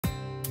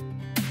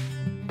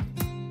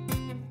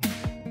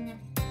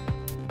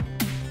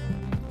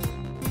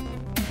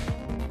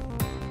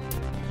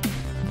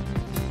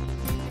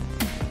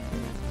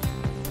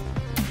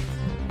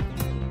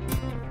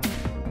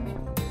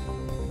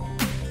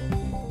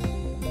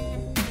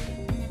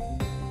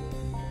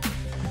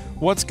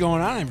What's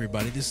going on,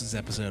 everybody? This is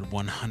episode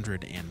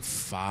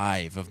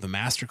 105 of the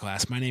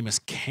Masterclass. My name is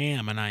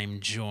Cam, and I am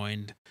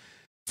joined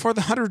for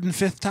the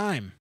 105th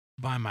time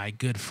by my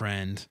good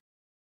friend.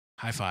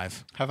 High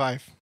five. High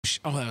five.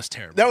 Oh, that was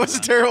terrible. That was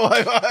a terrible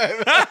high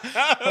five.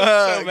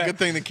 So bad. Good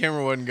thing the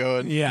camera wasn't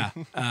going. Yeah.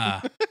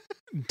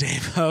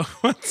 Dave-o,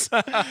 what's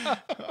up?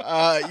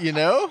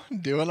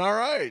 Doing all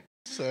right.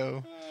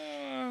 So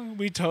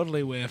we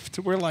totally whiffed.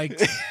 We're like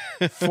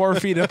 4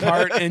 feet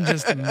apart and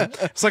just,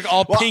 it's like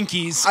all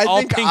pinkies. I all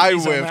think pinkies I on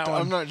whiffed. that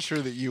one. I'm not sure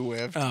that you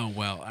whiffed. Oh,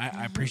 well,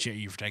 I appreciate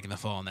you for taking the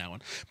fall on that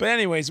one. But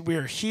anyways,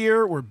 we're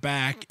here. We're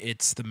back.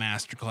 It's the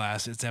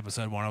Masterclass. It's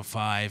episode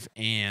 105.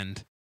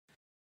 And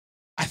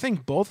I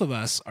think both of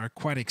us are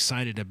quite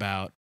excited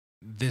about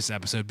this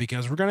episode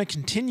because we're going to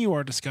continue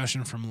our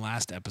discussion from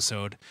last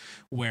episode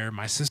where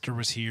my sister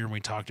was here and we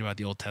talked about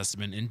the Old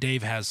Testament. And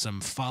Dave has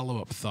some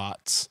follow-up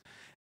thoughts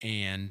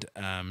and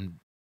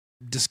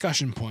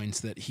discussion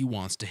points that he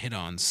wants to hit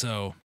on.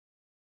 So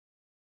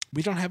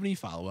we don't have any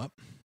follow-up.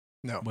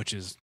 No. Which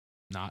is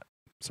not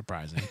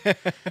surprising.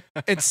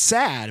 It's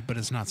sad, but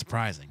it's not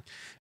surprising.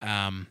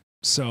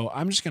 So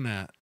I'm just going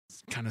to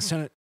kind of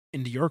send it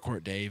into your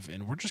court, Dave,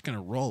 and we're just going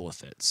to roll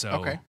with it. So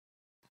Okay.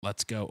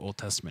 Let's go Old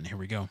Testament. Here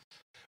we go.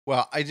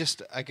 Well, I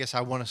guess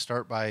I want to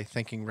start by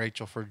thanking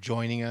Rachel for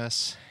joining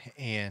us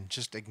and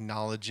just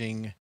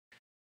acknowledging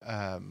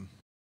her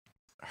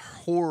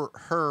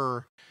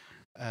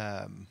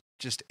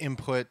just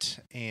input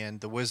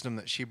and the wisdom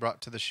that she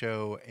brought to the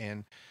show.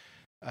 And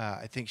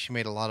I think she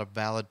made a lot of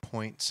valid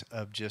points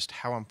of just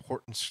how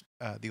important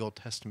the Old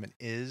Testament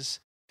is,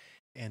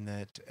 and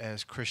that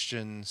as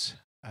Christians,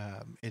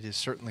 it is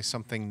certainly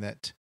something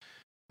that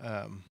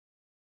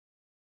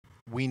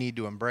we need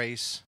to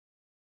embrace,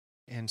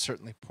 and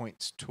certainly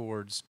points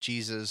towards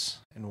Jesus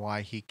and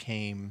why he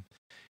came.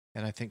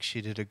 And I think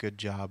she did a good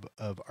job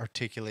of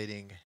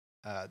articulating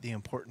the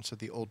importance of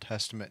the Old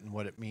Testament and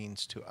what it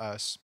means to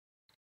us.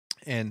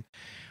 And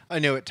I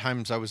know at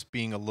times I was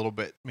being a little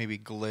bit maybe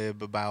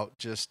glib about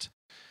just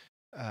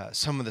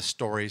some of the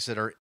stories that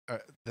are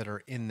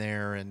in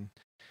there, and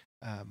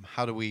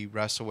how do we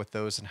wrestle with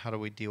those and how do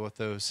we deal with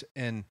those.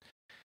 And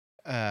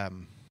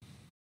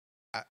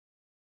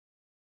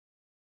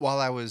while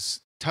I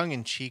was tongue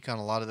in cheek on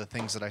a lot of the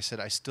things that I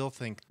said, I still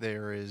think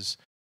there's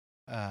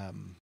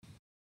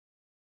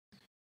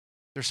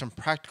some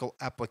practical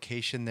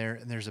application there,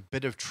 and there's a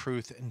bit of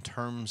truth in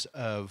terms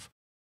of,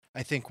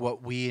 I think,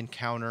 what we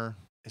encounter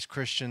as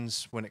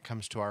Christians when it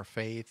comes to our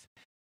faith,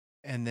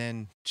 and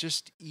then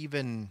just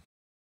even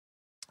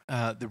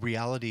the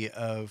reality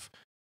of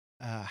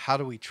how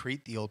do we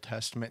treat the Old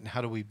Testament and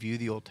how do we view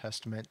the Old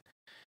Testament.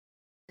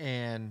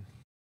 And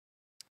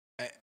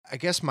I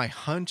guess my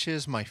hunch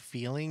is, my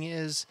feeling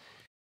is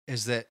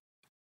that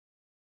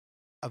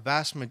a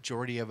vast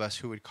majority of us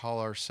who would call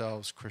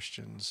ourselves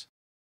Christians,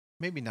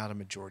 maybe not a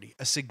majority,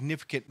 a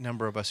significant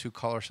number of us who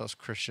call ourselves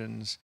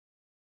Christians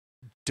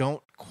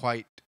don't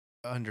quite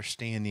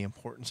understand the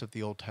importance of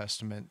the Old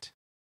Testament.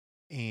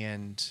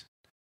 And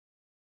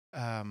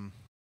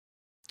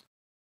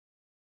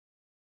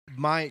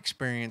my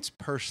experience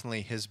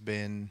personally has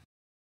been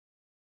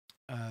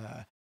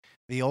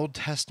the Old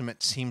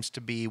Testament seems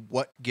to be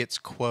what gets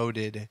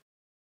quoted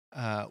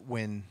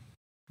when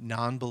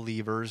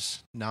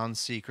non-believers,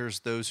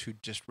 non-seekers, those who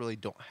just really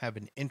don't have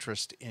an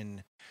interest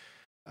in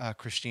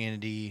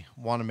Christianity,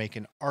 want to make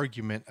an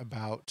argument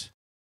about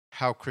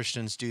how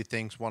Christians do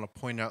things, want to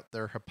point out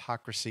their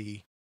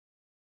hypocrisy.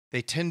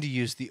 They tend to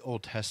use the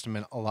Old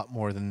Testament a lot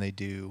more than they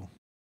do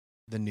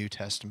the New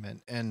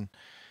Testament. And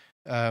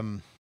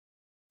I'm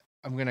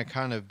going to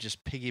kind of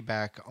just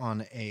piggyback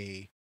on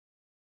a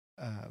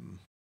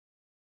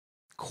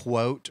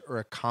quote or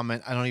a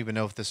comment. I don't even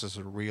know if this is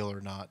real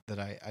or not, that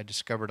I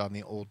discovered on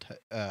the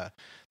that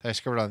I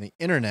discovered on the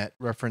internet,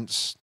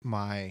 reference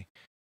my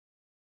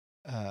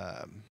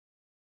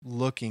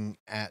looking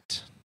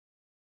at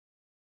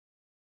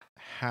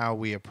how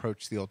we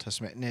approach the Old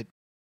Testament. And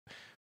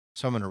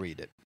so I'm going to read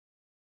it.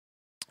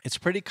 It's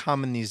pretty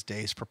common these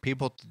days for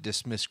people to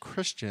dismiss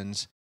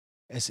Christians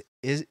as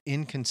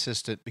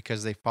inconsistent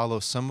because they follow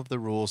some of the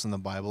rules in the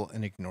Bible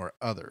and ignore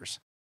others.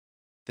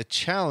 The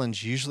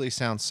challenge usually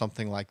sounds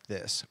something like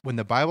this. When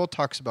the Bible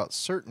talks about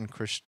certain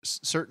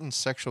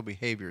sexual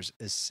behaviors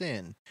as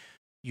sin,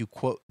 you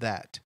quote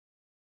that.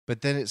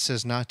 But then it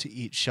says not to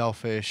eat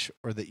shellfish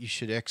or that you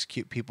should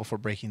execute people for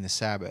breaking the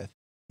Sabbath.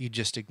 You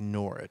just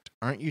ignore it.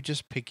 Aren't you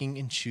just picking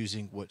and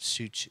choosing what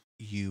suits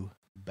you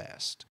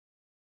best?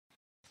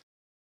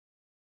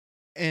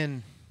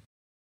 And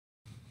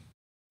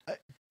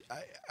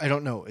I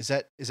don't know. Is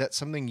that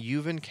something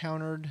you've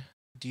encountered?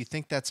 Do you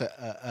think that's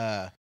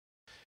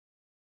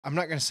I'm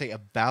not going to say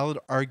a valid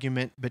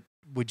argument, but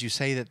would you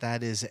say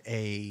that is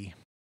a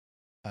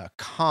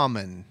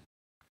common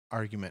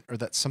argument, or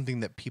that's something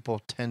that people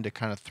tend to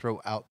kind of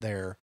throw out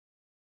there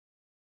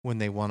when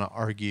they want to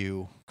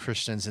argue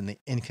Christians and the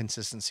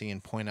inconsistency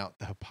and point out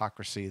the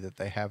hypocrisy that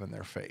they have in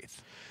their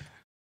faith?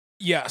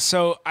 Yeah,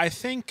 so I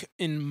think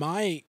in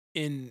my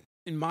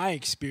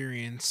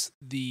experience,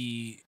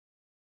 the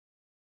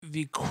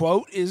the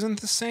quote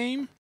isn't the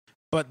same,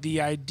 but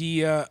the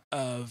idea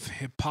of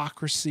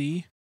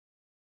hypocrisy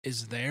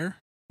is there.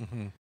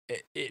 Mm-hmm.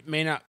 It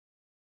may not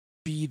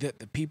be that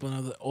the people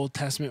know the Old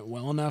Testament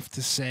well enough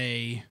to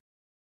say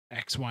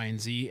X, Y, and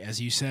Z, as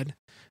you said.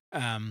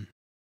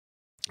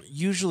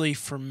 Usually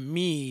for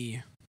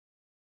me,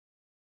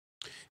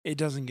 it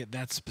doesn't get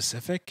that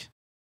specific.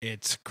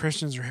 It's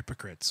Christians are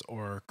hypocrites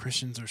or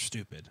Christians are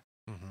stupid.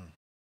 Mm-hmm.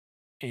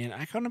 And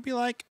I kind of be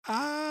like,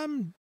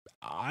 I'm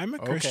a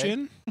Okay.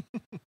 Christian.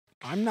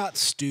 I'm not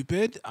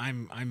stupid.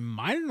 I'm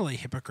minorly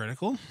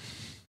hypocritical.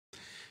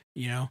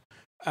 You know?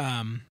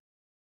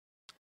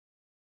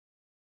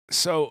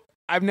 So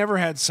I've never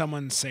had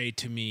someone say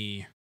to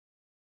me,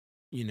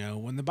 you know,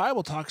 when the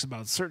Bible talks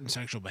about certain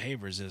sexual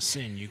behaviors as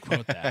sin, you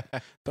quote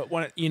that. But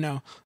when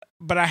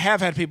but I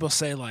have had people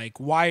say, like,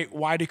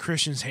 why do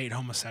Christians hate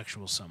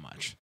homosexuals so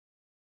much?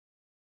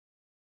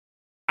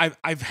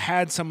 I've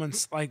had someone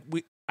like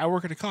I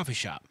work at a coffee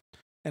shop,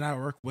 and I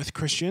work with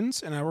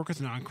Christians and I work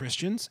with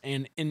non-Christians,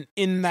 and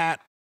in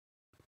that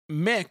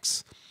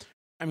mix,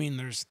 I mean,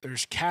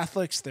 there's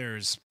Catholics,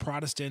 there's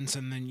Protestants,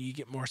 and then you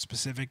get more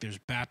specific. There's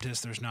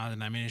Baptists, there's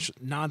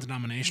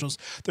non-denominationals.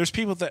 There's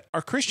people that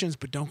are Christians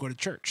but don't go to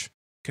church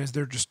because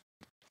they're just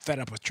fed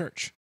up with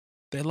church.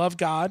 They love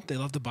God, they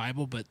love the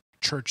Bible, but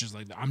church is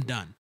like, I'm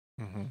done.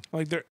 Mm-hmm.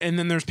 Like and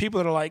then there's people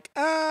that are like,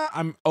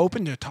 I'm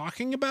open to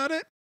talking about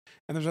it,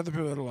 and there's other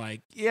people that are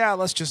like, yeah,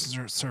 let's just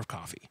serve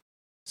coffee.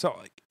 So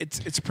like,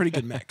 it's a pretty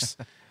good mix,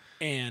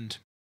 and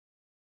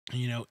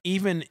you know,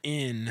 even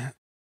in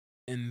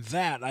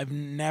that, I've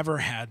never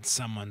had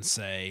someone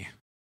say,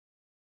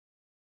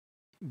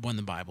 when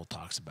the Bible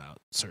talks about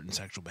certain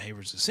sexual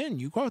behaviors as sin,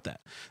 you quote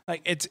that.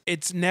 Like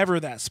it's never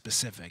that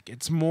specific.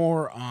 It's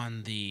more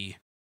on the,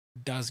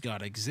 does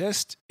God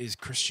exist? Is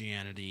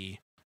Christianity,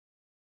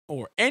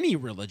 or any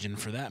religion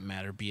for that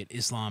matter, be it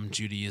Islam,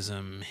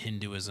 Judaism,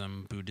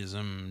 Hinduism,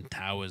 Buddhism,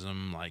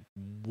 Taoism, like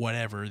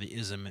whatever the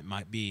ism it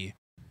might be,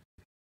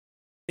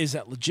 is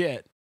that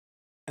legit?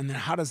 And then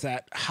how does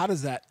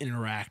that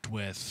interact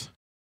with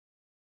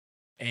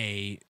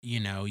a, you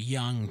know,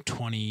 young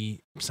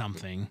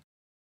 20-something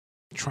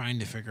trying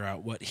to figure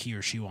out what he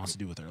or she wants to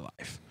do with their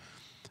life?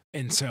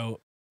 And so,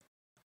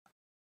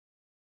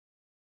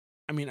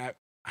 I mean, I've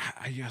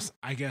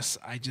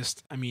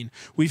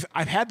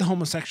had the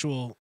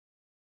homosexual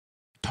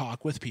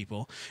talk with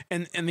people,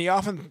 and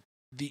the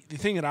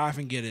thing that I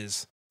often get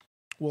is,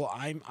 well,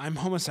 I'm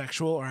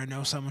homosexual, or I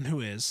know someone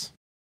who is,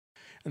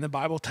 and the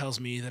Bible tells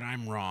me that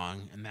I'm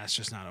wrong, and that's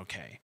just not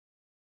okay.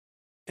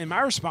 And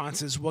my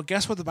response is, well,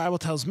 guess what the Bible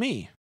tells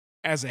me?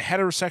 As a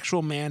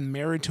heterosexual man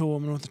married to a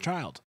woman with a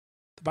child,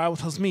 the Bible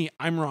tells me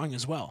I'm wrong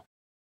as well.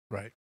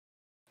 Right.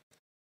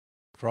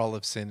 For all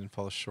have sinned and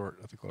fall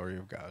short of the glory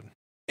of God.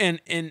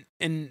 And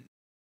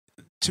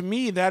to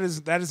me, that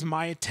is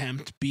my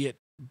attempt, be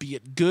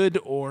it good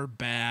or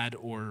bad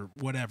or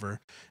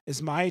whatever,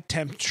 is my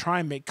attempt to try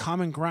and make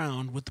common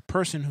ground with the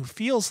person who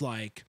feels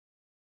like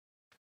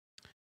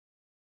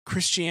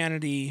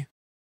Christianity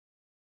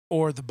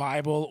or the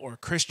Bible or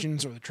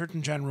Christians or the church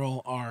in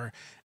general are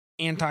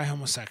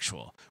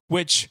anti-homosexual,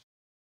 which,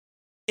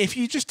 if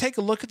you just take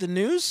a look at the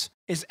news,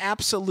 is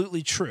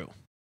absolutely true.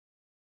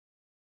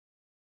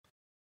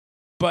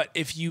 But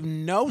if you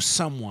know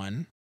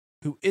someone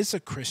who is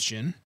a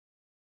Christian,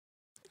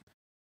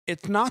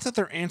 it's not that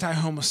they're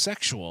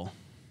anti-homosexual,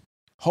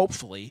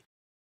 hopefully.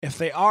 If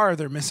they are,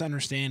 they're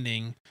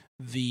misunderstanding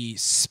the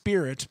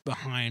spirit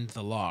behind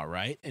the law,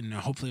 right? And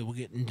hopefully we'll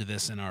get into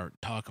this in our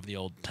talk of the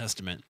Old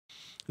Testament.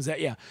 Is that,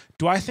 yeah.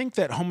 Do I think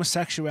that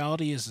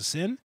homosexuality is a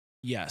sin?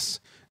 Yes.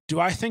 Do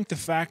I think the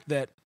fact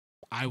that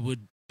I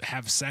would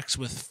have sex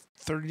with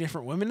 30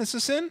 different women is a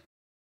sin?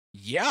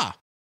 Yeah.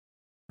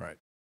 Right.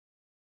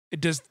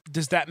 Does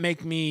that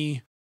make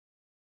me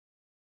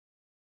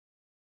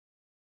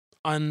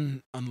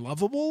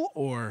unlovable,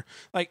 or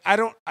like I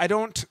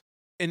don't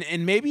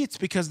and maybe it's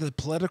because the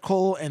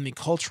political and the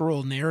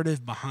cultural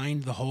narrative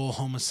behind the whole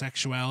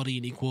homosexuality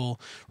and equal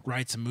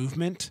rights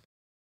movement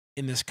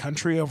in this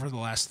country over the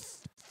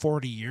last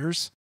 40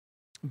 years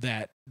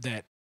that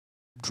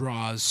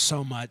draws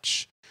so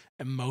much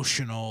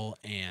emotional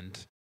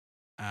and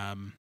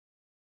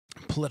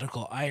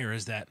political ire,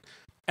 is that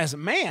as a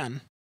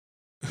man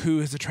who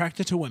is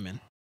attracted to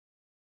women,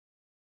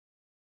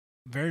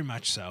 very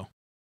much so,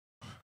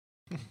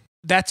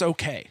 that's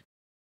okay.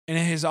 And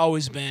it has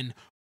always been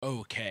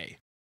okay.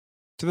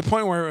 To the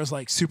point where it was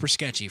like super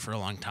sketchy for a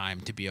long time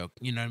to be okay,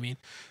 you know what I mean?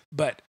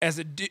 But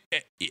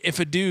if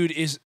a dude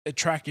is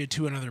attracted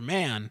to another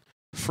man,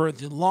 for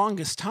the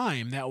longest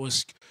time that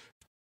was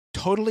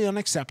totally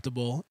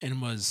unacceptable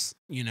and was,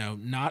 you know,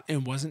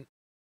 wasn't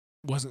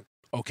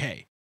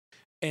okay.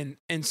 And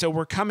so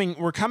we're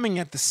coming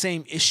at the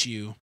same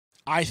issue,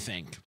 I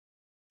think,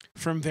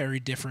 from very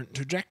different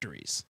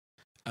trajectories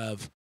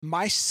of,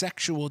 my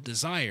sexual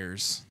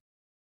desires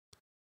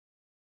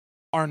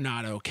are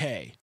not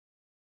okay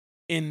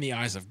in the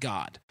eyes of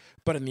God.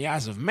 But in the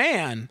eyes of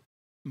man,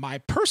 my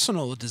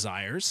personal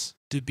desires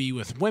to be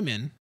with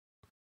women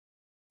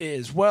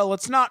is, well,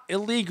 it's not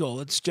illegal.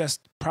 It's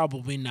just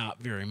probably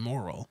not very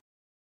moral.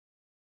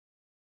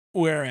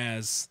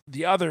 Whereas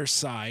the other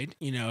side,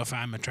 if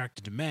I'm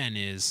attracted to men,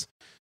 is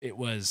it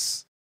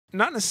was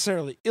not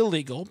necessarily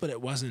illegal, but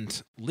it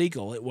wasn't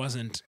legal. It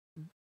wasn't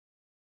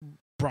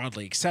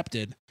broadly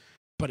accepted,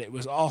 but it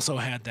was also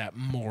had that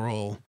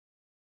moral,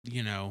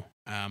 what's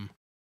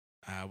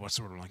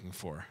the word I'm looking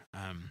for?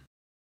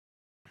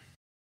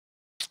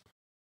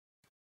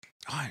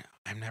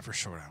 I'm never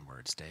short on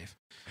words, Dave.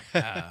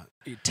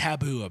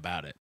 Taboo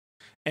about it.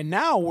 And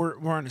now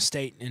we're in a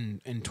state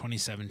in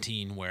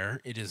 2017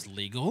 where it is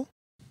legal,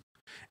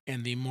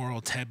 and the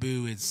moral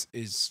taboo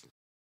is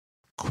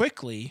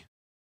quickly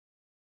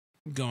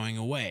going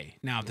away.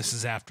 Now, this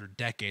is after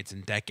decades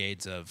and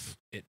decades of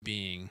it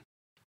being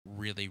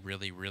really,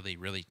 really, really,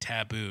 really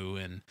taboo,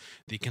 and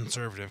the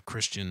conservative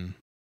Christian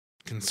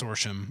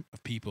consortium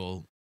of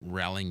people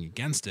rallying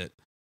against it.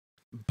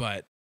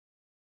 But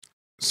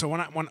so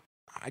when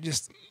I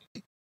just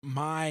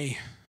my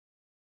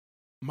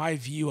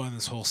view on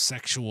this whole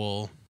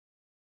sexual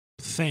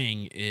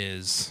thing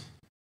is,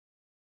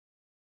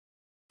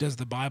 does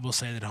the Bible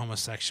say that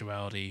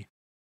homosexuality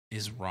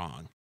is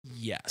wrong?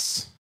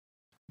 Yes.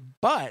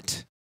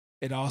 But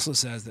it also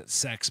says that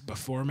sex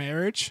before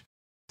marriage,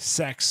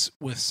 sex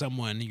with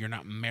someone you're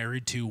not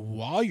married to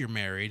while you're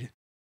married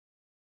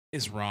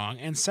is wrong,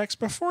 and sex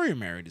before you're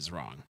married is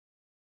wrong.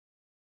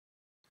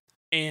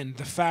 And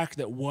the fact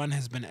that one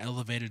has been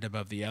elevated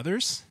above the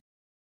others,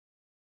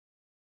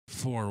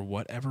 for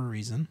whatever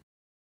reason,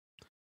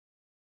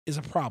 is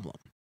a problem.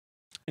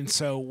 And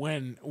so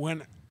when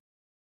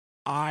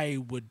I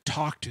would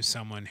talk to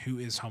someone who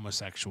is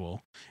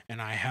homosexual,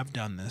 and I have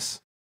done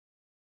this,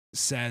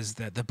 says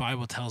that the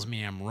Bible tells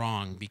me I'm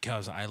wrong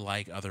because I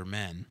like other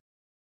men,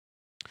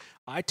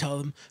 I tell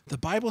them the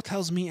Bible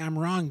tells me I'm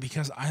wrong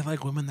because I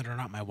like women that are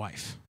not my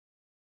wife.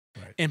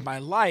 Right. And by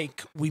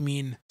like, we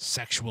mean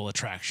sexual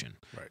attraction.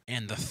 Right.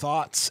 And the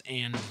thoughts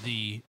and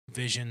the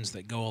visions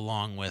that go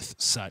along with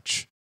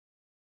such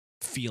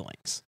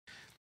feelings.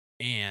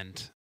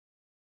 And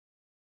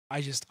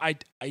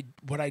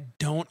what I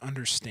don't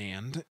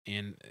understand,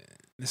 and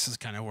this is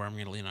kind of where I'm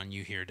going to lean on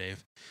you here,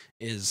 Dave,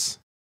 is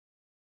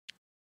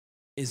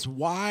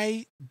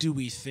why do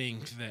we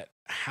think that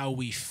how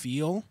we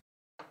feel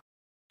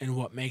and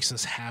what makes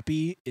us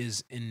happy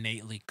is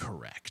innately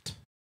correct?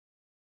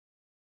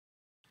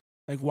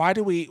 Like, why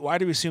do we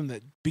assume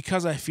that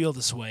because I feel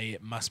this way,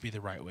 it must be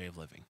the right way of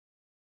living?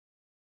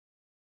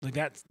 Like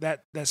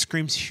that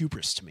screams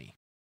hubris to me.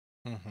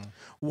 Mm-hmm.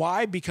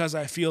 Why, because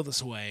I feel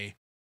this way,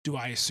 do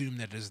I assume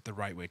that it is the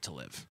right way to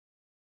live?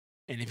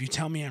 And if you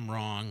tell me I'm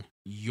wrong,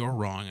 you're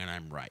wrong and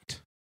I'm right.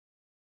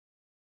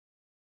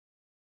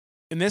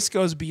 And this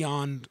goes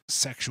beyond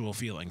sexual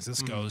feelings.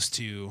 This goes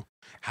to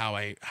how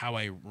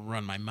I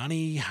run my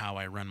money, how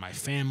I run my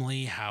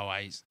family, how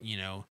I,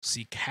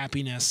 seek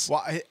happiness.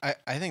 Well,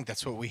 I think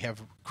that's what we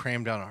have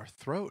crammed down our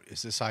throat,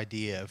 is this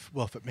idea of,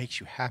 well, if it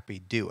makes you happy,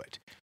 do it.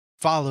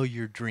 Follow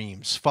your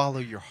dreams, follow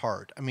your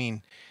heart. I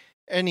mean,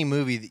 any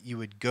movie that you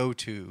would go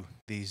to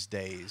these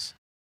days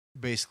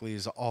basically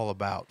is all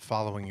about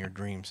following your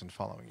dreams and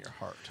following your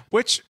heart.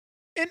 Which,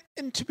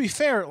 and to be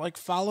fair, like,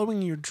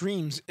 following your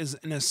dreams is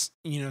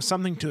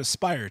something to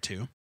aspire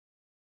to.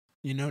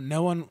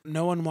 No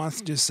one wants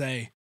to just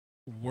say,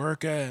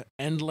 work a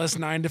endless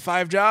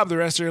 9-to-5 job the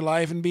rest of your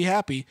life and be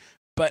happy.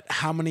 But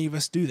how many of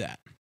us do that?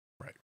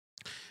 Right.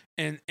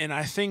 And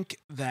I think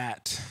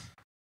that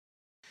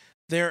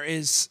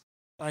there's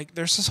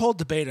this whole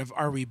debate of,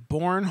 are we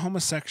born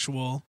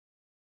homosexual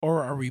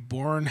or are we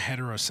born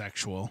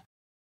heterosexual?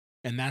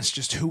 And that's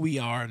just who we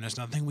are, and there's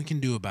nothing we can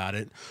do about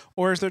it.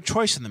 Or is there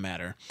choice in the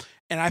matter?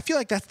 And I feel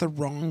like that's the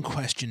wrong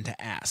question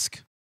to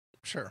ask.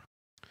 Sure.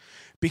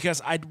 Because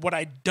what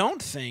I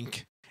don't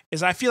think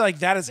is, I feel like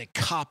that is a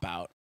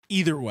cop-out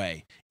either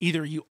way.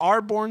 Either you are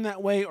born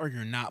that way or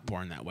you're not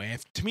born that way.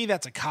 To me,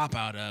 that's a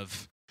cop-out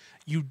of,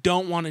 you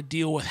don't want to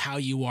deal with how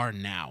you are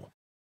now.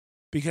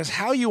 Because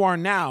how you are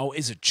now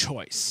is a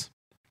choice.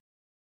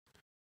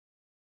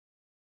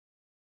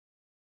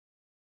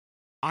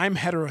 I'm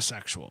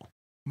heterosexual.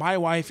 My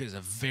wife is a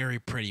very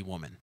pretty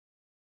woman.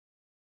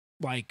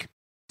 Like,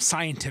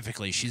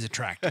 scientifically, she's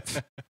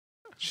attractive.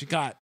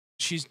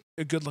 She's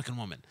a good-looking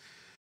woman.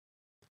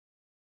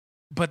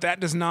 But that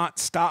does not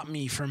stop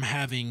me from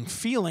having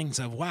feelings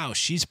of, wow,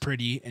 she's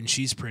pretty and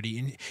she's pretty.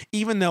 And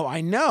even though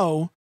I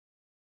know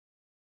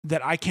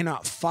that I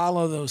cannot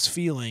follow those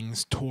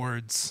feelings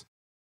towards,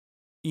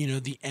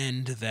 the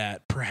end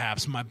that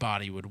perhaps my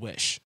body would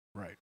wish.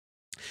 Right.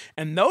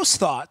 And those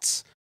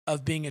thoughts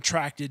of being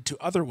attracted to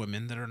other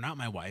women that are not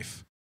my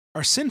wife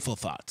are sinful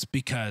thoughts,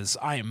 because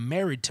I am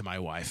married to my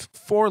wife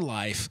for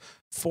life,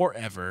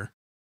 forever.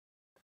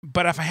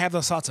 But if I have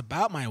those thoughts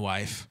about my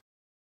wife,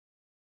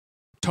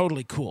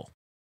 totally cool,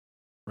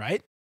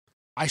 right?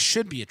 I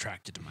should be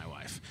attracted to my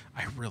wife.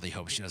 I really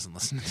hope she doesn't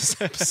listen to this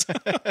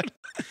episode.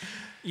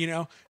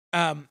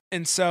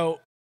 And so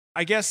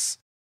I guess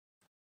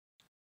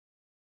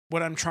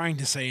what I'm trying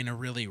to say in a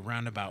really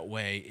roundabout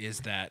way is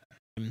that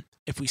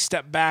if we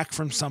step back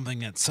from something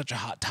that's such a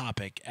hot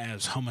topic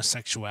as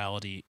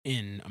homosexuality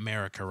in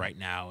America right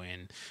now,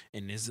 and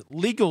is it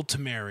legal to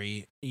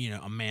marry,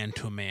 a man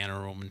to a man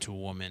or a woman to a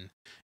woman,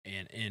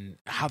 and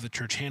how the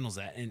church handles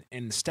that,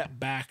 and step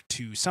back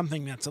to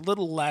something that's a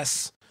little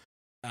less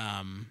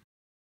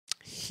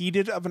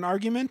heated of an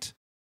argument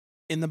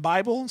in the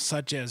Bible,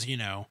 such as,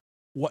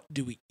 what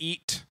do we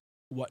eat?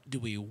 What do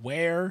we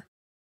wear?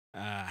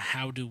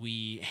 How do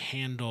we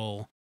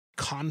handle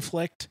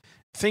conflict?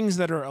 Things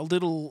that are a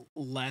little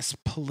less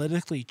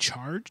politically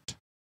charged,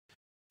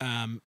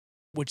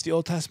 which the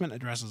Old Testament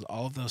addresses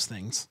all of those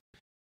things.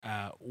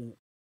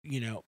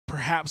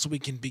 Perhaps we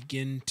can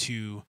begin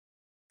to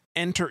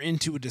enter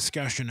into a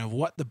discussion of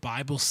what the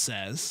Bible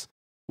says,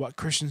 what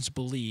Christians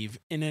believe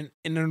in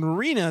an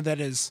arena that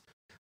is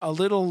a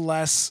little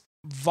less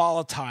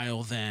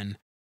volatile than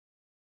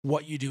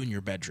what you do in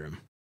your bedroom.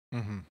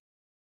 Mm-hmm.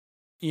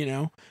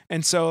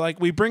 And so like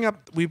we bring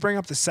up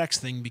the sex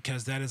thing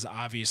because that is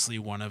obviously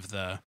one of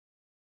the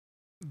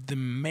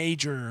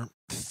major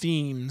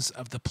themes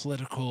of the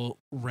political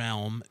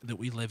realm that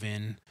we live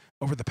in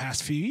over the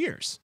past few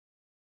years,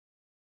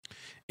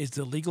 is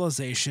the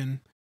legalization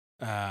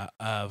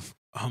of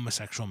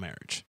homosexual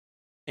marriage.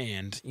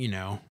 And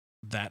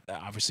that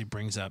obviously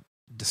brings up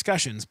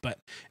discussions, but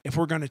if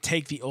we're going to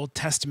take the Old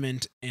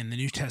Testament and the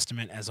New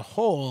Testament as a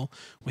whole,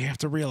 we have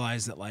to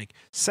realize that like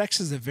sex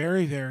is a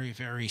very, very,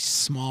 very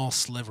small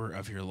sliver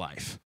of your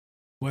life.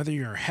 Whether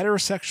you're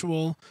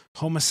heterosexual,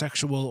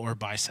 homosexual, or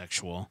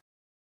bisexual,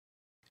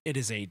 it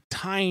is a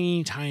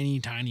tiny, tiny,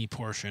 tiny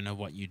portion of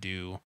what you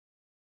do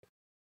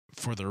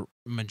for the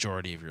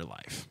majority of your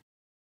life.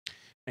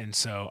 And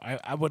so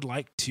I would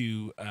like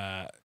to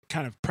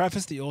kind of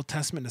preface the Old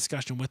Testament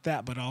discussion with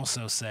that, but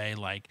also say,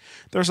 like,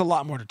 there's a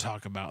lot more to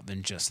talk about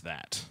than just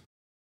that.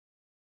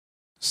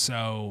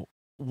 So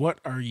what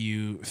are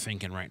you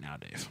thinking right now,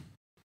 Dave?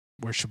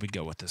 Where should we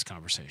go with this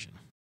conversation?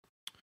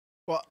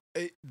 Well,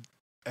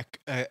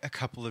 a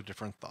couple of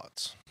different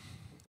thoughts.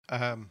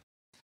 I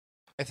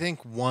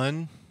think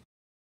one,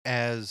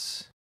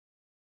 as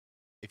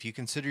if you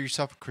consider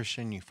yourself a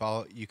Christian, you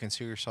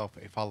consider yourself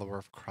a follower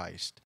of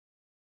Christ,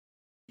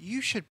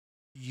 you should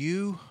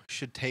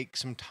take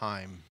some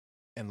time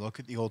and look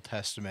at the Old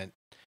Testament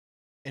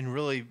and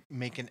really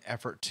make an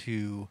effort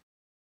to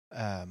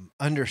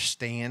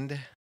understand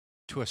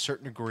to a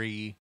certain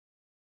degree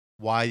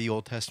why the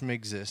Old Testament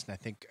exists. And I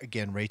think,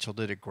 again, Rachel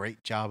did a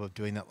great job of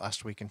doing that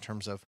last week in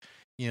terms of,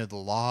 the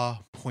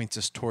law points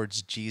us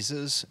towards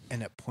Jesus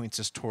and it points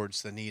us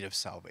towards the need of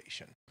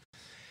salvation.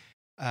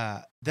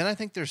 Then I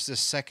think there's this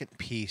second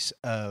piece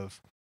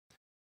of,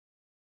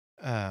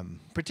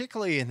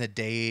 particularly in the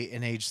day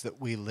and age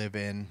that we live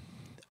in,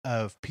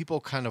 of people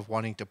kind of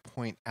wanting to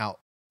point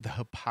out the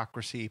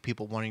hypocrisy,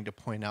 people wanting to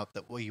point out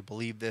that, well, you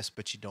believe this,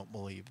 but you don't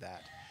believe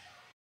that.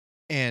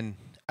 And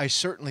I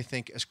certainly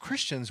think as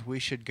Christians, we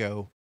should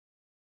go,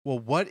 well,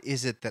 what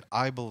is it that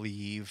I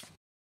believe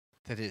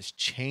that has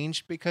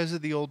changed because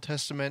of the Old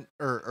Testament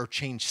or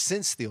changed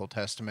since the Old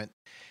Testament?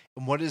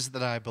 And what is it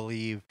that I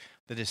believe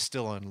that is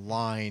still in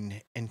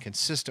line and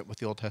consistent with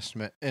the Old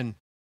Testament? And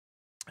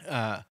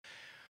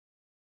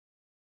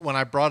when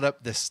I brought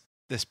up this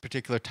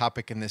particular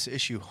topic and this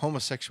issue,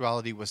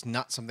 homosexuality was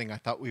not something I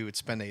thought we would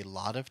spend a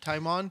lot of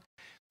time on,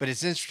 but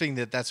it's interesting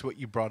that that's what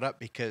you brought up,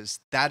 because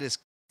that is,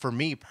 for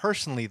me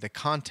personally, the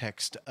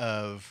context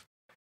of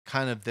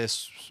kind of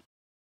this,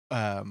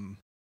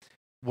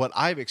 what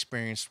I've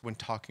experienced when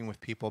talking with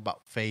people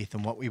about faith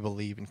and what we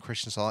believe in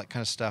Christians, all that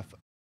kind of stuff,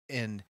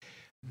 and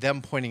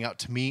them pointing out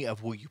to me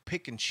of, well, you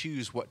pick and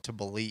choose what to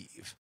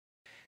believe.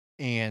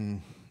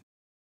 And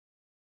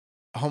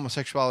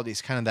homosexuality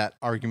is kind of that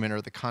argument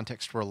or the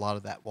context where a lot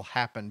of that will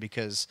happen,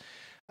 because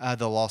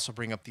they'll also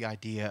bring up the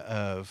idea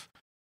of,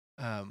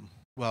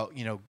 well,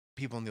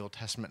 people in the Old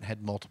Testament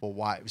had multiple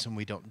wives and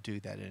we don't do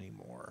that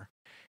anymore.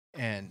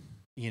 And,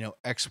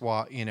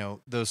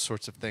 those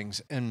sorts of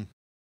things. And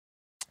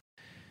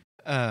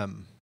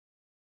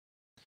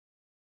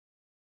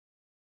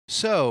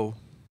so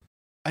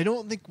I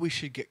don't think we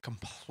should get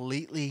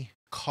completely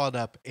caught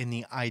up in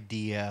the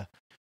idea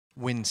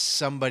when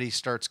somebody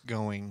starts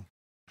going,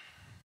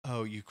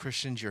 oh, you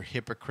Christians, you're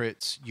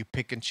hypocrites, you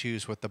pick and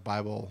choose what the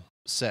Bible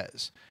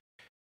says.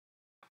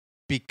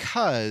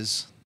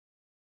 Because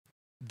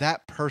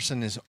that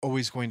person is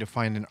always going to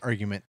find an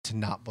argument to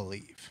not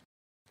believe.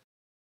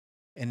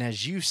 And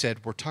as you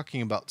said, we're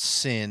talking about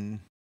sin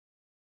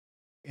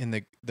in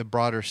the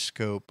broader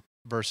scope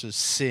versus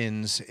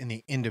sins in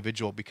the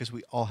individual, because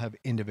we all have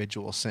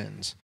individual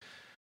sins.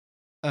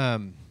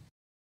 And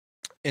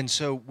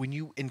so when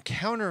you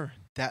encounter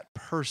that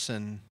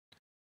person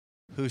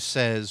who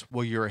says,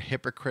 well, you're a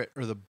hypocrite,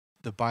 or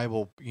the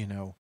Bible,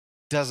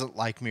 doesn't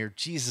like me, or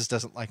Jesus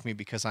doesn't like me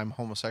because I'm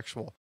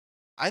homosexual,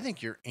 I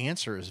think your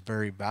answer is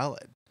very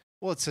valid.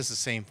 Well, it says the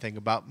same thing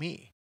about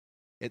me.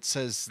 It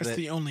says That's that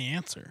the only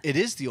answer. It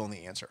is the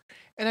only answer.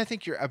 And I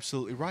think you're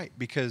absolutely right,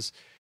 because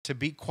to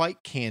be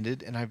quite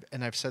candid, and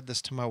I've said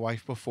this to my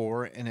wife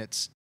before, and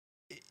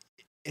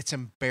it's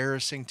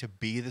embarrassing to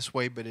be this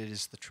way, but it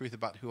is the truth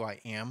about who I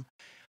am.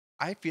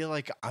 I feel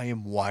like I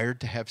am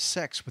wired to have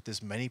sex with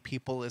as many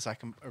people as I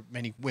can, or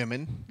many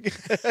women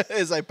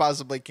as I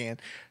possibly can.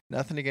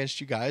 Nothing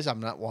against you guys. I'm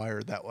not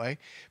wired that way.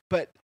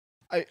 But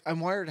I'm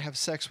wired to have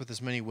sex with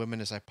as many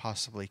women as I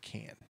possibly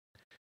can.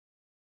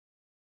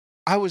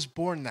 I was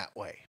born that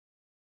way.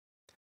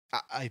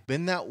 I've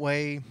been that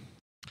way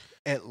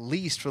at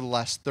least for the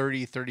last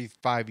 30,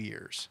 35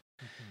 years.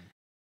 Mm-hmm.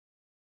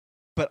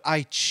 But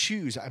I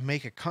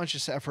make a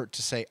conscious effort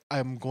to say,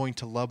 I'm going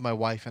to love my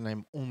wife and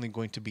I'm only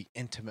going to be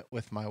intimate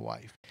with my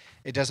wife.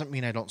 It doesn't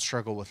mean I don't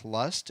struggle with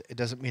lust. It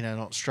doesn't mean I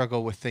don't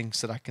struggle with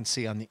things that I can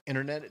see on the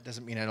internet. It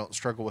doesn't mean I don't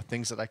struggle with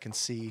things that I can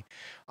see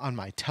on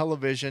my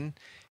television.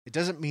 It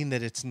doesn't mean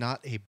that it's not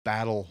a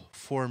battle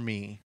for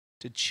me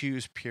to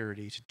choose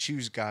purity, to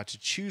choose God, to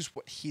choose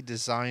what He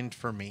designed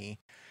for me.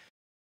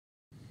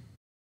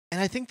 And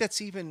I think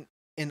that's even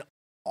in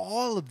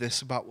all of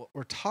this about what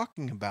we're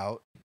talking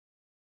about.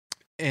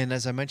 And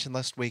as I mentioned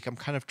last week, I'm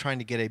kind of trying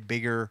to get a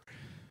bigger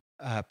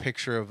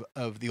picture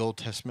of the Old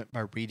Testament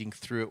by reading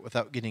through it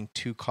without getting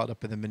too caught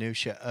up in the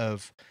minutia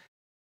of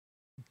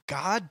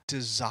God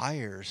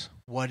desires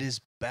what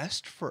is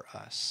best for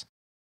us.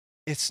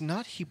 It's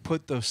not He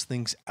put those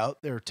things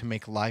out there to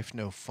make life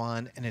no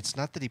fun, and it's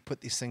not that He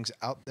put these things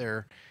out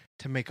there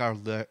to make our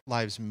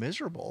lives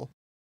miserable.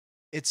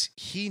 It's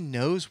He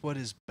knows what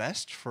is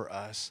best for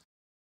us,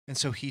 and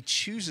so He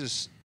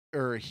chooses,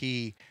 or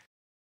He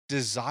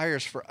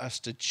desires for us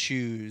to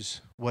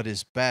choose what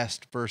is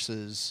best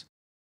versus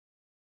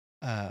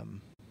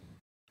kind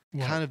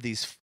of the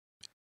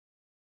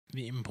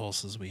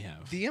impulses we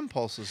have. The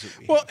impulses that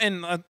we have. Well,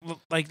 and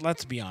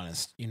let's be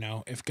honest,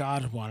 if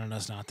God wanted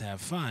us not to have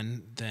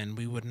fun, then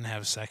we wouldn't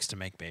have sex to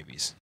make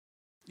babies.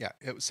 Yeah,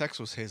 sex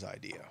was His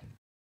idea.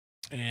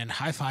 And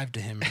high five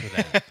to Him for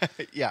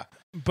that. Yeah.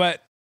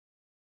 But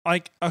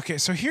okay,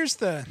 so here's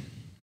the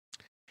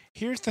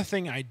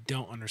thing I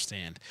don't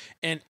understand.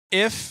 And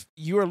if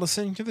you are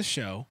listening to the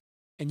show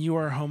and you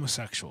are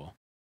homosexual,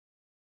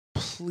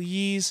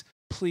 please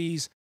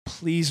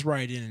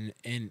write in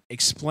and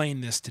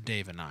explain this to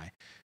Dave and I.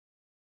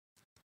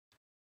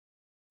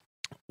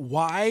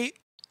 Why?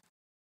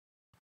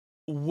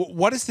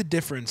 What is the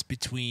difference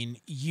between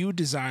you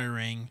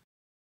desiring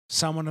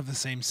someone of the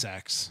same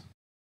sex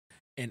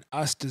and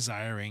us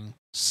desiring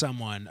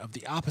someone of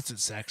the opposite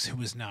sex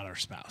who is not our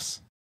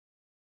spouse?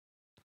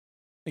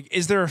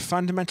 Is there a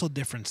fundamental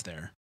difference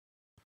there,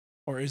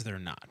 or is there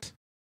not?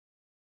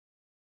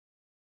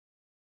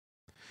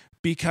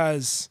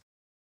 Because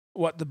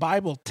what the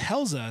Bible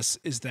tells us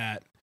is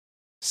that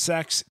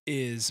sex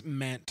is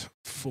meant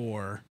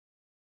for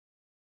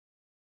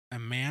a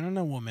man and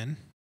a woman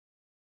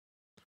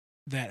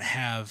that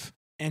have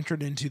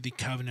entered into the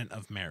covenant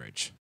of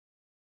marriage.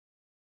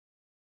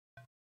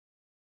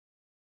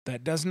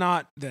 That does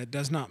not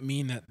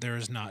mean that there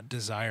is not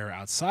desire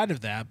outside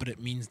of that, but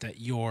it means that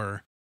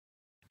your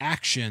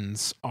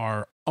actions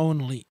are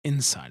only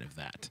inside of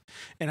that.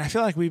 And I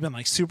feel like we've been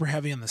super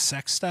heavy on the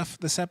sex stuff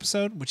this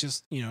episode, which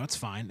is, it's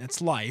fine. It's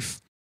life.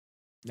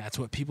 That's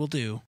what people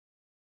do.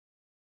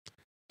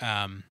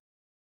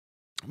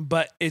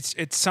 But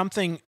it's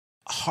something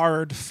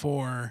hard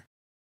for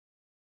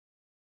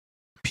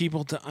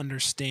people to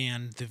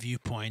understand the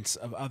viewpoints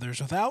of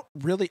others without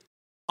really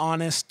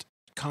honest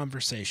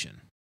conversation.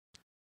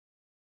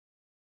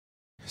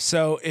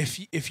 So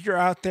if you're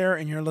out there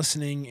and you're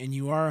listening and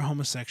you are a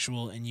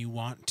homosexual and you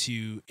want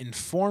to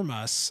inform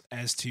us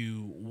as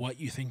to what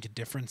you think the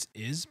difference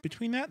is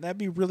between that'd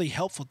be really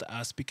helpful to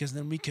us, because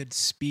then we could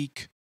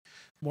speak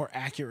more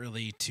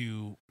accurately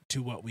to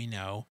what we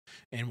know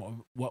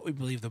and what we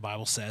believe the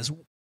Bible says,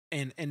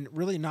 and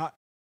really not,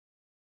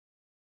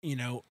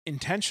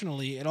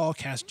 intentionally at all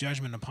cast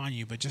judgment upon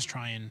you, but just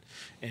try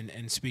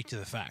and speak to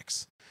the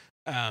facts.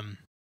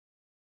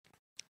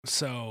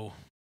 So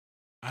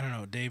I don't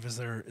know, Dave, is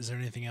there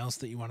anything else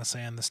that you want to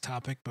say on this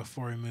topic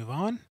before we move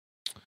on?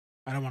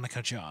 I don't want to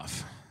cut you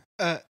off.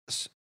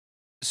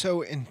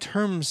 So in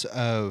terms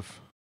of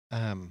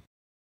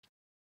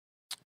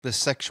the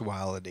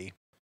sexuality,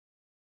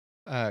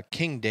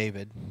 King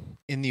David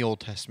in the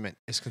Old Testament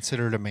is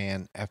considered a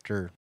man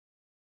after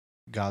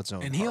God's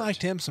own And he heart.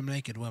 liked him some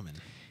naked women.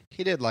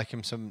 He did like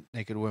him some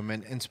naked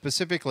women, and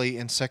specifically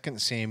in 2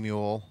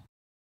 Samuel,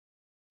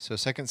 so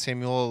 2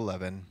 Samuel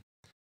 11,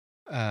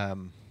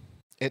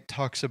 it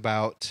talks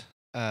about,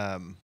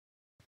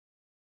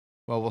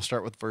 we'll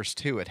start with verse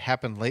 2. It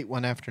happened late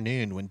one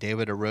afternoon when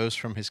David arose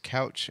from his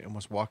couch and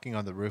was walking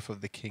on the roof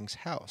of the king's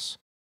house.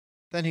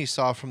 Then he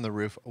saw from the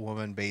roof a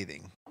woman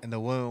bathing, and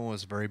the woman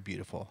was very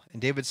beautiful. And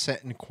David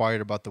sent and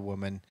inquired about the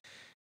woman,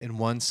 and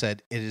one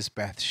said, "It is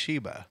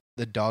Bathsheba,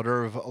 the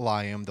daughter of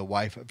Eliam, the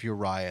wife of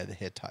Uriah the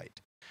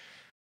Hittite."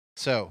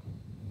 So,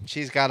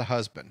 she's got a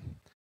husband.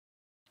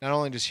 Not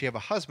only does she have a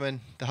husband,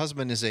 the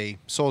husband is a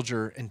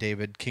soldier in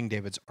King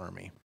David's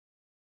army.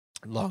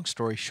 Long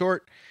story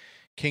short,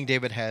 King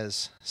David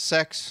has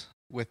sex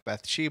with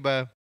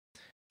Bathsheba.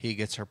 He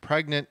gets her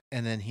pregnant,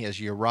 and then he has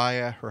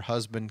Uriah, her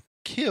husband,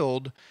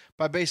 killed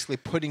by basically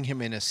putting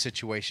him in a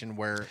situation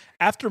where,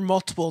 After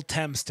multiple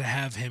attempts to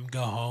have him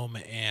go home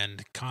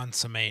and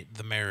consummate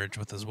the marriage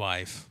with his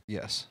wife,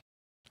 yes,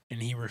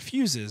 and he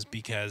refuses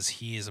because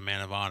he is a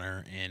man of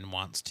honor and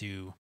wants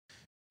to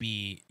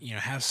be,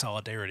 have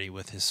solidarity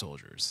with his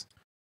soldiers.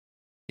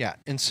 yeah.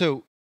 And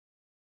so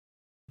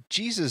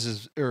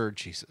Jesus,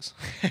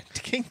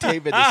 King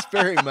David is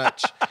very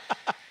much,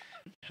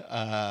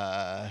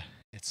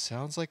 it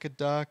sounds like a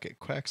duck, it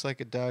quacks like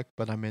a duck,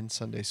 but I'm in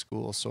Sunday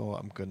school, so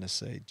I'm going to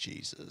say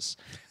Jesus.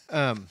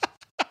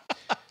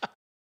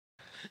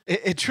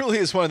 It truly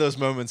is one of those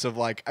moments of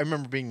like, I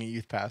remember being a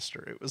youth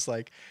pastor. It was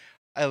like,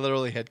 I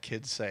literally had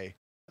kids say,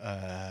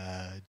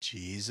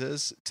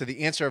 Jesus, to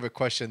the answer of a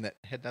question that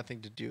had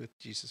nothing to do with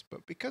Jesus,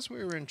 but because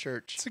we were in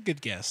church, It's a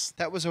good guess.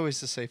 that was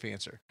always the safe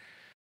answer.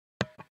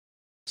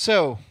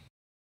 So,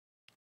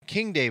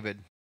 King David,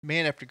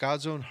 man after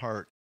God's own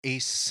heart, a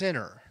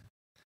sinner,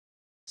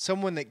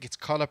 someone that gets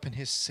caught up in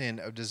his sin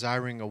of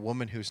desiring a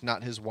woman who's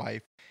not his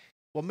wife.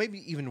 Well,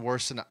 maybe even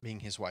worse than not being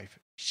his wife.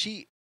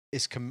 She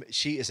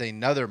is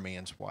another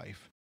man's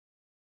wife.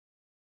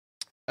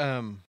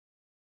 We're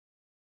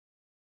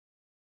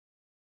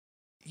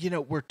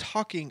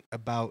talking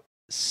about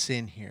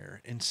sin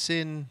here, and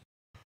sin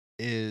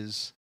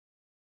is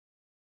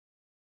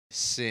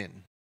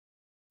sin.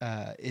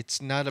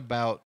 It's not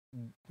about,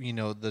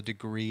 the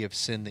degree of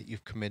sin that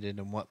you've committed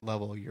and what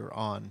level you're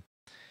on.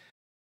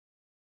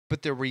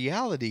 But the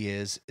reality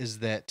is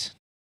that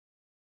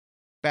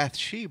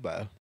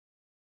Bathsheba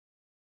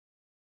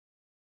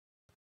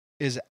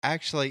is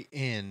actually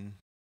in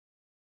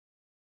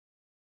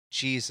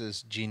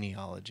Jesus'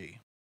 genealogy.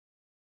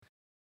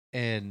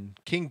 And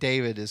King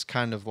David is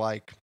kind of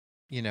like,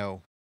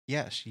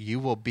 yes, you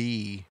will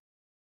be,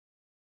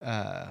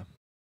 the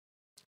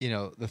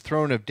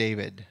throne of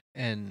David,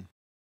 and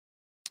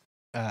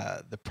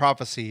the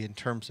prophecy in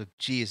terms of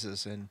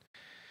Jesus and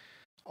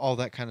all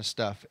that kind of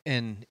stuff.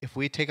 And if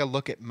we take a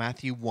look at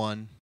Matthew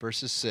 1,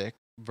 verses 6,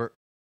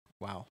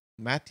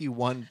 Matthew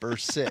 1,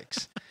 verse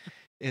 6,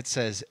 it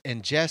says,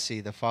 and Jesse,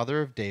 the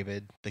father of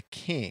David, the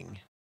king,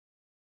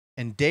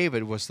 and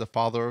David was the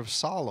father of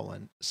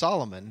Solomon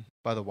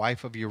by the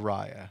wife of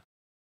Uriah,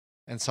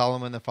 and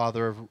Solomon the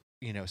father of,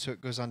 so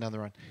it goes on down the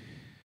run.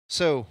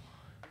 So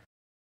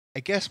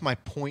I guess my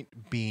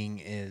point being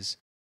is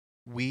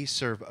we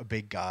serve a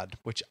big God,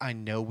 which I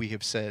know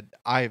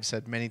I have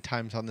said many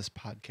times on this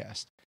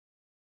podcast,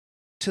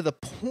 to the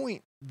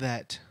point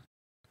that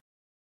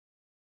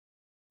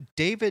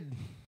David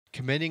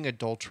committing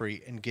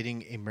adultery and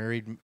getting a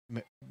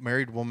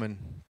married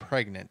woman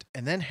pregnant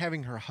and then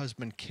having her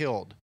husband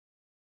killed,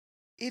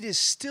 it is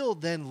still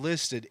then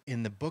listed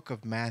in the book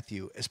of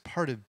Matthew as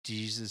part of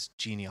Jesus'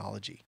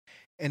 genealogy.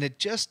 And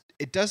it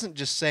doesn't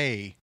just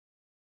say,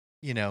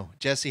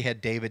 Jesse had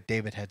David,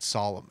 David had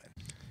Solomon.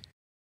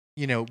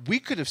 We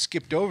could have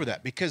skipped over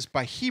that because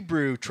by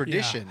Hebrew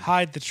tradition,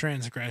 hide the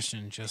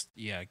transgression.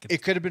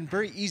 It could have been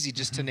very easy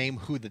just to name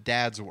who the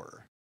dads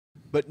were.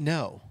 But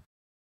no,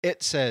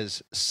 it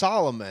says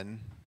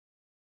Solomon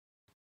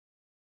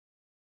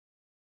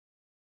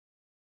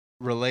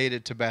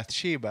related to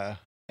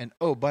Bathsheba. And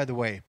oh, by the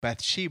way,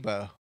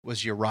 Bathsheba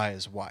was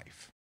Uriah's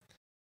wife.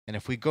 And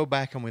if we go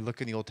back and we look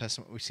in the Old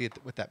Testament, we see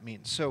what that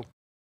means. So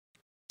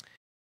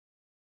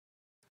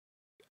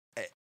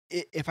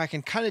if I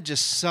can kind of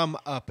just sum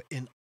up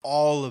in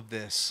all of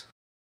this,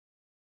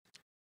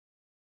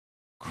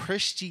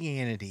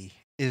 Christianity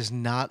is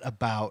not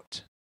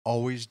about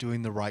always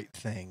doing the right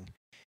thing.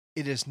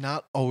 It is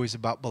not always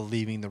about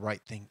believing the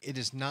right thing. It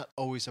is not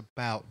always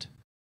about,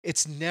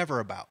 it's never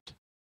about,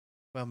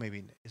 well,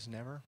 maybe it's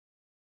never.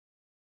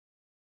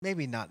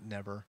 Maybe not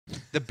never.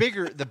 The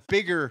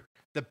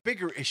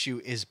bigger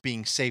issue is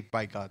being saved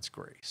by God's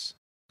grace.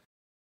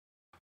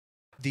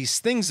 These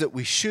things that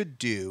we should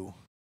do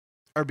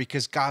are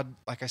because God,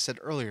 like I said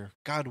earlier,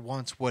 God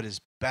wants what is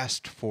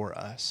best for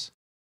us.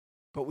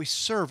 But we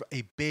serve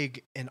a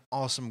big and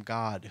awesome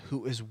God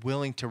who is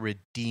willing to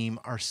redeem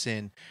our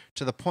sin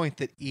to the point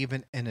that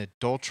even an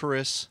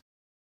adulterous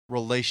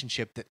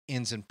relationship that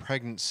ends in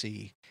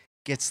pregnancy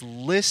gets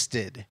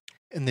listed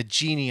in the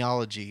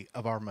genealogy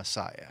of our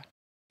Messiah.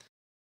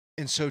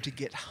 And so to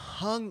get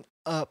hung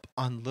up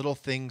on little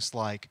things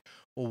like,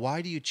 well,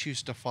 why do you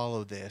choose to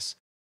follow this?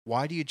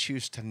 Why do you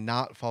choose to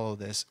not follow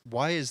this?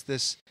 Why is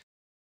this?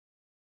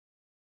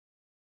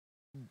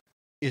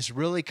 Is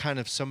really kind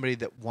of somebody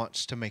that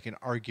wants to make an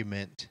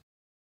argument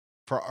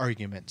for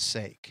argument's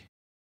sake.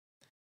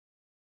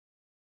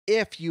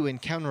 If you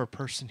encounter a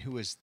person who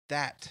is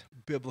that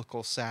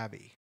biblical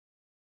savvy,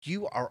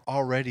 you are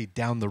already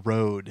down the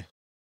road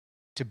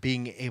to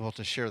being able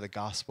to share the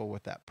gospel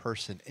with that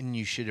person, and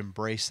you should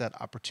embrace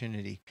that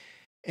opportunity.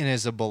 And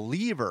as a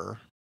believer,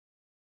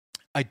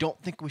 I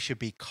don't think we should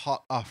be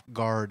caught off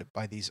guard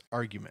by these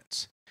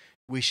arguments.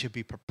 We should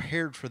be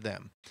prepared for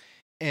them.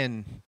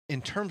 And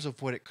in terms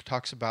of what it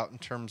talks about in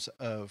terms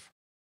of,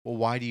 well,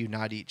 why do you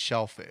not eat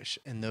shellfish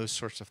and those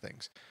sorts of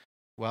things?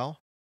 Well,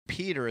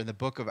 Peter in the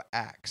book of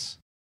Acts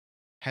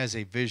has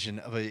a vision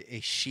of a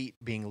sheet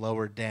being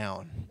lowered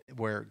down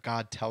where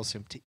God tells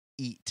him to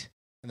eat.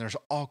 And there's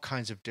all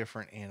kinds of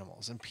different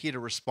animals. And Peter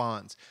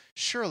responds,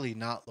 "Surely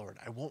not, Lord.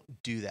 I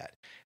won't do that."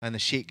 And the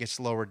sheet gets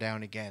lowered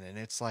down again. And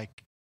it's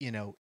like,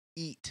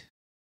 eat.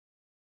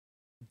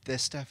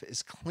 This stuff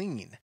is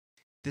clean.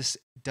 This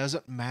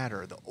doesn't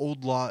matter. The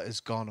old law is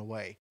gone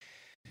away.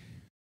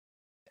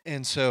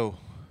 And so,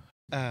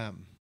 I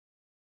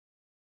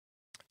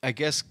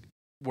guess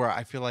where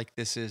I feel like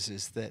this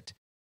is that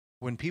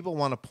when people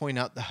want to point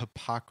out the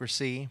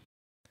hypocrisy,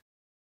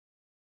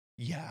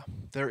 yeah,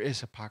 there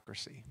is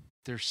hypocrisy.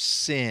 There's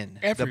sin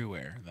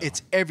everywhere.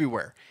 It's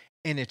everywhere.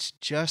 And it's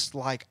just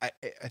like,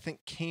 I think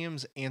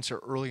Cam's answer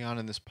early on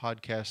in this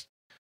podcast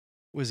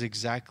was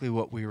exactly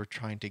what we were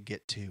trying to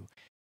get to,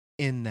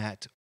 in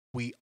that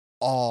we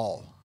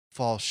all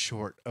fall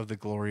short of the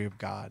glory of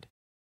God.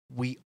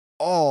 We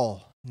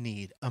all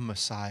need a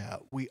Messiah.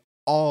 We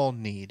all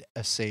need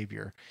a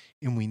Savior,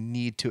 and we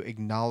need to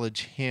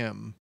acknowledge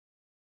Him,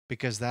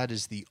 because that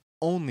is the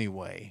only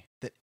way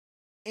that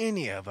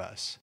any of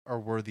us are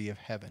worthy of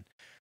heaven.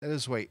 That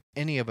is the way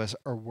any of us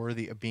are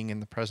worthy of being in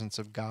the presence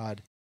of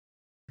God.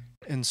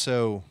 And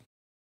so,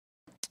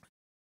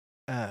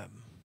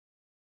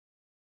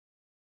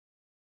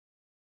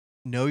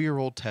 know your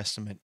Old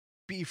Testament,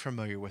 be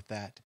familiar with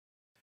that,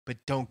 but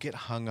don't get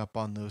hung up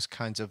on those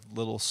kinds of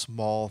little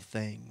small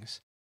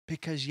things,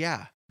 because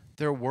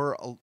there were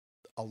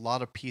a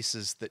lot of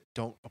pieces that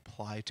don't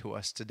apply to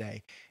us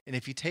today. And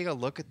if you take a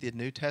look at the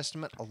New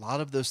Testament, a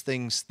lot of those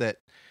things that,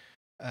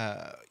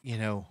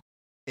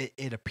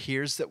 it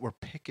appears that we're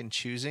pick and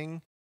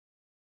choosing,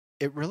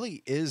 it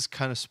really is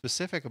kind of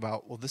specific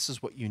about, well, this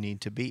is what you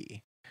need to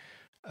be.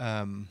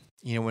 When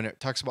it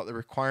talks about the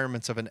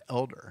requirements of an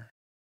elder,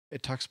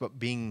 it talks about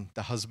being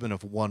the husband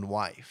of one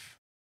wife.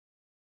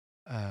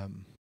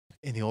 In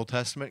the Old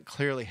Testament,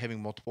 clearly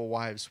having multiple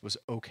wives was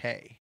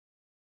okay.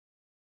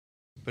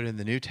 But in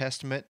the New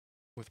Testament,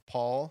 with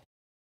Paul,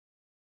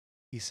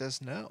 he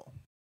says no.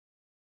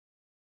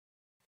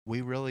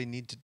 We really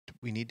need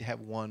to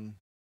have one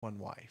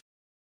wife.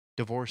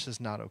 Divorce is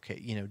not okay.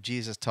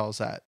 Jesus tells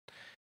that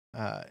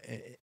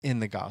in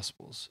the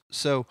Gospels.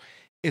 So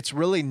it's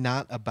really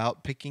not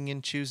about picking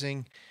and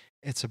choosing.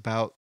 It's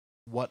about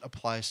what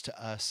applies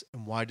to us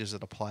and why does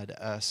it apply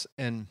to us.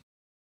 And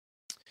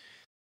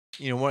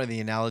one of the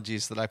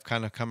analogies that I've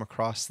kind of come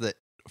across that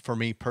for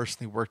me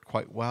personally worked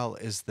quite well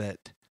is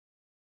that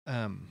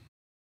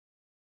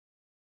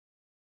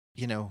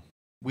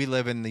we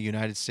live in the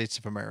United States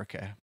of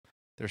America.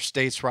 There's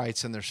states'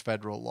 rights and there's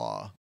federal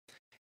law.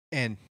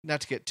 And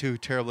not to get too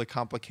terribly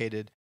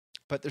complicated,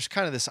 but there's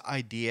kind of this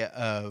idea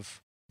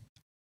of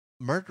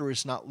murder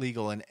is not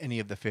legal in any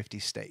of the 50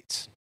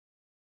 states.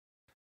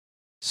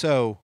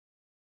 So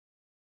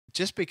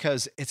just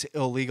because it's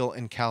illegal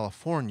in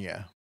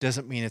California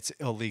doesn't mean it's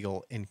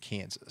illegal in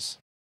Kansas.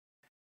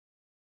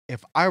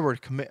 If I were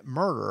to commit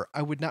murder,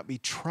 I would not be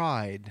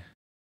tried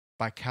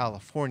by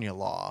California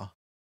law.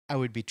 I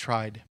would be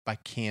tried by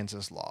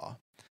Kansas law.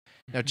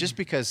 Now, just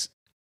because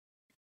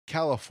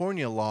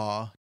California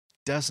law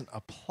doesn't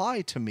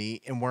apply to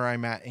me and where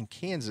I'm at in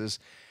Kansas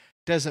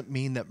doesn't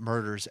mean that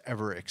murder is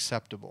ever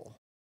acceptable.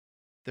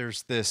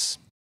 There's this,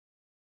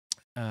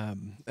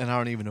 and I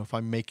don't even know if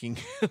I'm making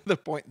the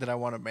point that I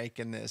want to make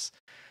in this,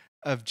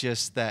 of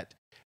just that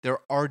there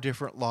are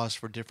different laws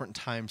for different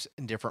times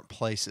and different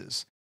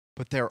places,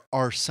 but there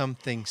are some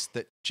things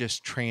that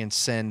just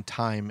transcend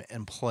time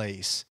and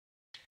place.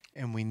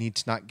 And we need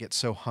to not get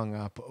so hung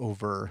up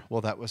over,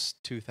 well, that was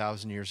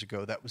 2,000 years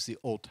ago. That was the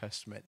Old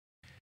Testament.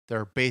 There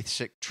are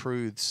basic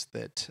truths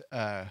that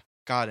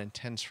God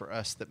intends for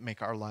us that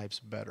make our lives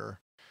better.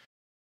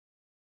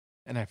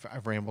 And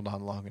I've rambled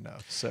on long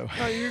enough. So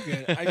no, you're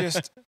good.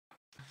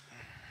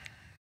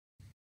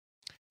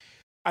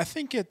 I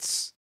think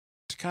it's,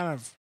 to kind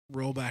of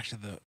roll back to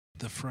the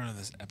front of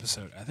this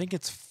episode, I think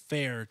it's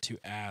fair to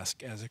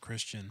ask as a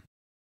Christian,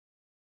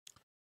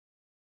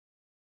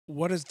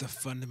 what is the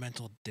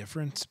fundamental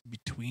difference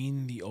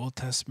between the Old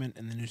Testament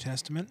and the New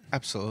Testament?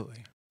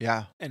 Absolutely.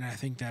 Yeah. And I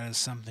think that is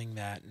something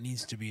that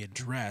needs to be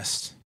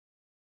addressed,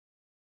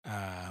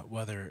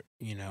 whether,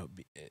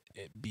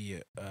 it be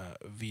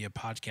via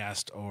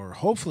podcast or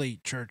hopefully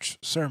church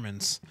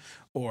sermons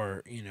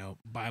or,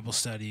 Bible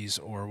studies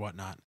or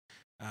whatnot,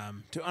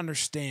 to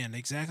understand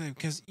exactly,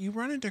 because you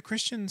run into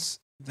Christians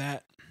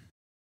that,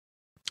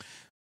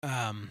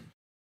 and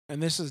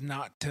this is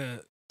not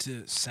to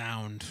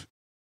sound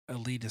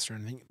elitist or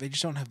anything, they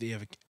just don't have the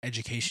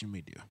education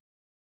we do.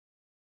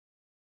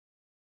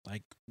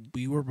 Like,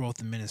 we were both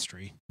in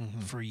ministry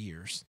for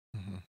years,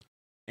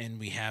 and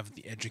we have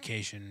the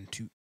education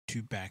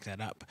to back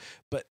that up.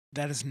 But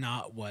that is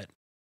not what,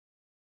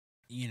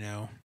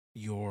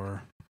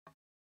 your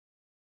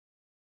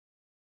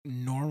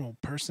normal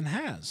person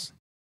has.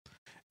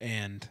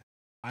 And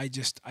I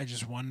just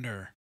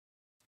wonder,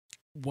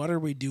 what are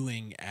we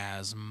doing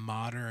as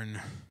modern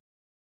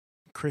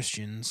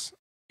Christians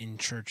in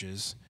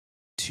churches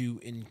to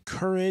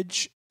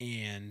encourage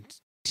and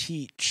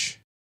teach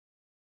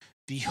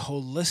the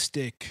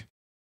holistic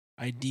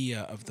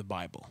idea of the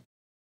Bible?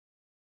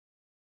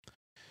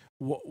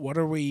 What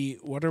are we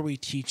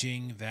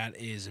teaching that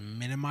is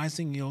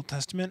minimizing the Old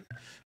Testament?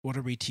 What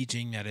are we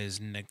teaching that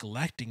is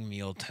neglecting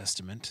the Old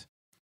Testament?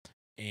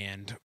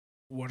 And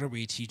what are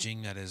we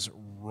teaching that is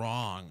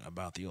wrong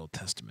about the Old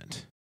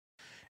Testament?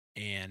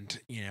 And,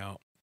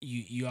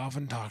 you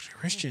often talk to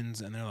Christians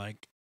and they're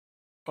like,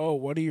 oh,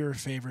 what are your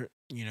favorite,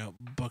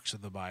 books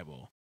of the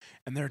Bible?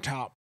 And their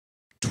top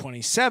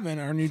 27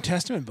 are New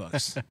Testament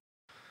books.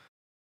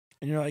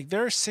 And you're like,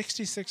 there are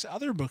 66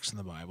 other books in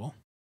the Bible.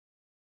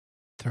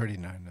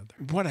 39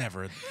 other.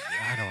 Whatever.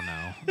 I don't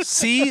know.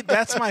 See,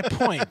 that's my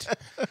point.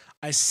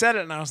 I said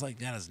it and I was like,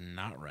 that is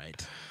not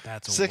right.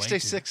 That's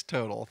 66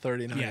 total,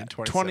 39 and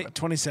 27.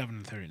 27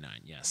 and 39,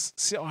 yes.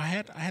 See, I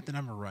had the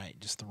number right,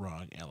 just the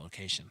wrong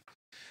allocation.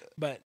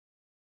 But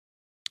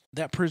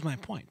that proves my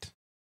point.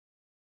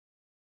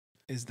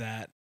 Is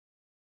that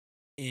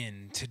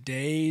in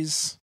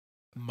today's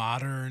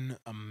modern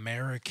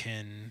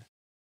American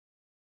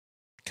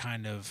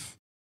kind of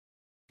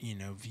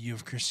view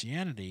of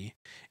Christianity,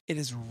 it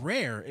is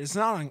rare. It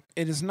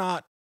is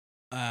not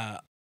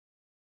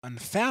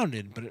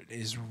unfounded, but it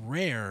is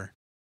rare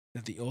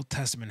that the Old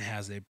Testament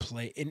has an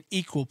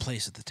equal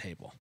place at the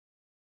table.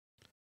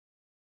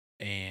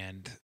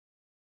 And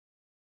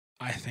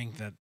I think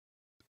that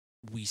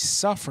we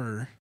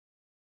suffer,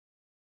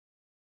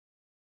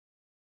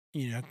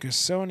 because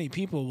so many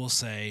people will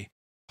say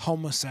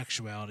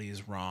homosexuality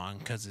is wrong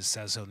because it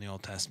says so in the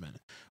Old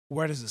Testament.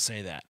 Where does it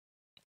say that?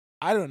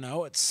 I don't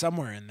know. It's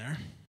somewhere in there.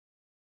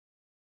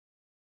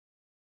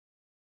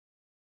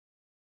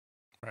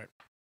 Right.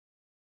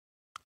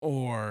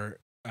 Or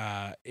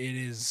it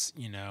is,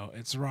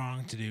 it's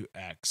wrong to do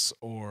X,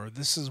 or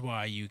this is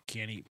why you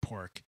can't eat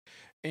pork.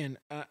 And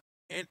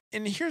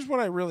here's what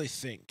I really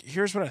think.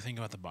 Here's what I think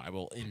about the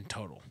Bible in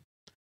total.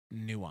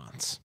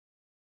 Nuance.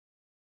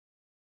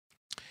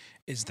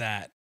 Is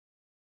that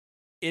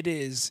it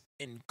is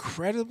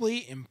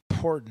incredibly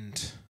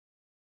important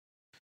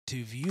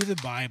to view the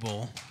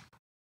Bible.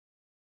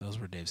 Those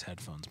were Dave's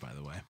headphones, by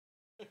the way.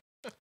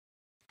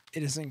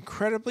 It is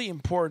incredibly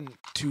important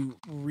to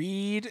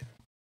read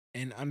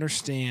and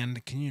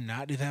understand. Can you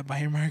not do that by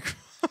your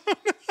microphone?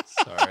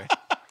 Sorry.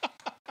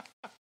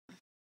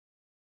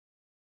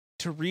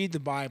 To read the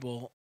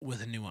Bible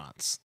with a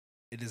nuance.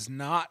 It is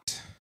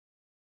not.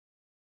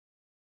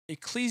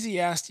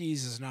 Ecclesiastes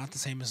is not the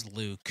same as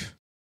Luke.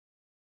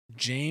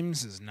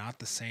 James is not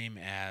the same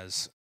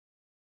as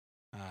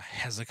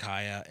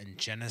Hezekiah, and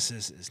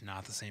Genesis is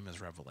not the same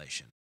as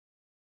Revelation.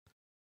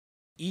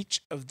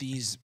 Each of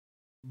these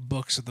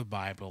books of the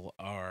Bible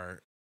are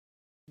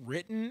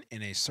written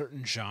in a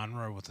certain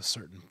genre with a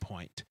certain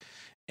point.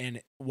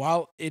 And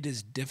while it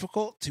is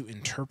difficult to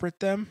interpret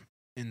them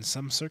in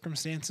some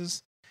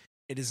circumstances,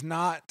 it is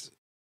not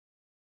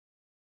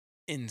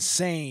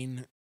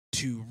insane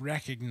to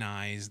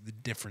recognize the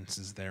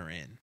differences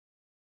therein.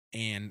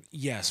 And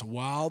yes,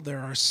 while there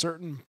are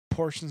certain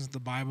portions of the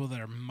Bible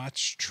that are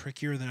much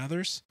trickier than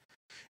others,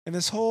 and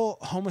this whole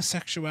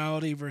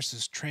homosexuality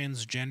versus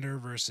transgender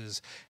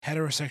versus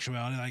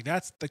heterosexuality,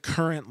 that's the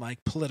current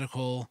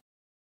political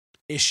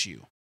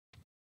issue.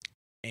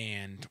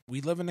 And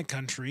we live in a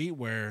country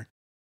where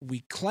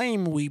we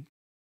claim we,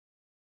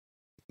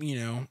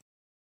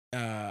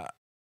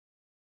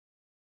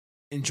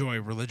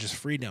 enjoy religious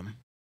freedom.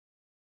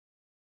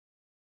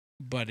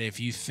 But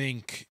if you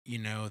think,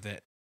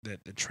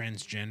 that the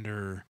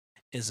transgenderism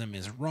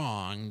is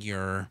wrong,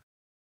 you're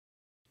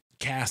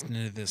cast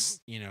into this,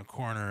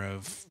 corner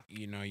of,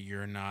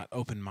 you're not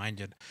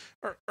open-minded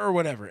or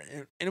whatever.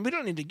 And we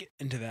don't need to get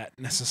into that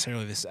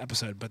necessarily this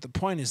episode, but the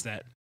point is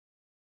that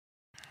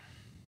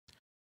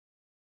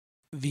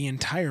the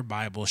entire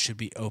Bible should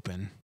be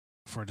open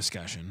for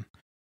discussion.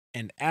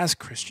 And as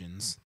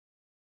Christians,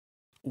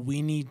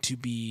 we need to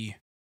be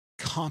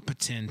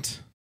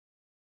competent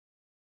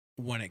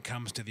when it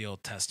comes to the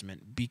Old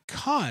Testament,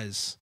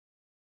 because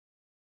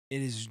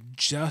it is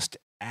just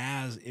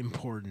as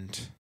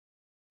important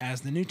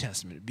as the New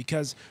Testament.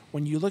 Because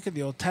when you look at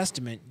the Old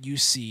Testament, you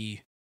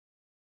see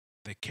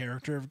the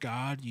character of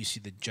God, you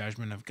see the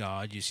judgment of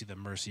God, you see the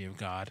mercy of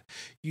God,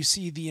 you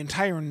see the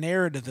entire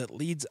narrative that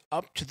leads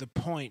up to the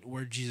point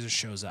where Jesus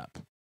shows up.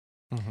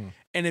 Mm-hmm.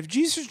 And if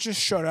Jesus just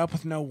showed up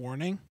with no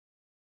warning,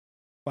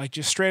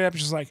 just straight up,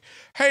 just like,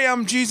 hey,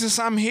 I'm Jesus,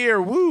 I'm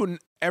here, woo, and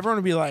everyone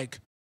would be like,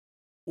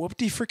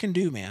 whoop-de-freaking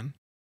do, man.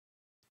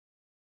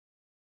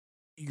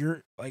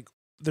 You're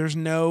there's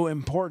no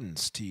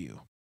importance to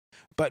you.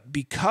 But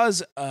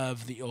because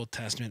of the Old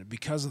Testament,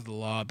 because of the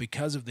law,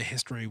 because of the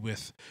history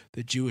with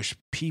the Jewish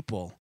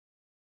people,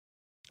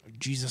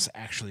 Jesus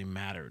actually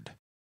mattered.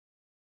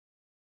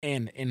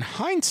 And in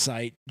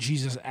hindsight,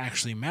 Jesus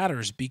actually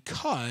matters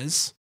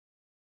because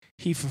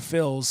he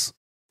fulfills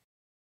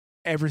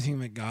everything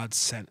that God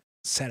set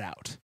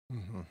out.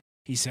 Mm-hmm.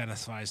 He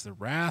satisfies the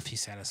wrath, he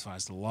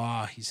satisfies the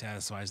law, he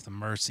satisfies the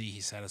mercy,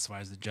 he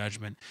satisfies the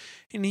judgment,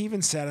 and he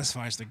even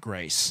satisfies the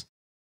grace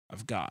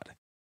of God.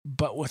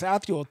 But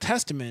without the Old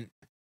Testament,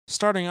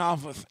 starting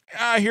off with,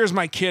 here's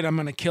my kid, I'm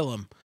going to kill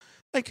him.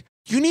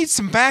 You need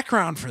some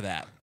background for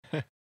that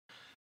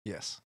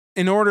Yes.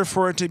 in order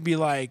for it to be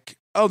like,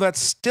 oh, that's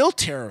still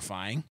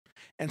terrifying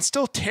and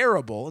still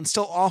terrible and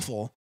still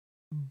awful,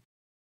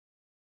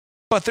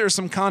 but there's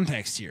some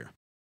context here.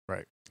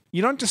 Right.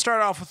 You don't just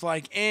start off with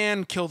like,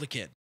 and kill the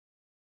kid.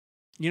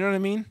 You know what I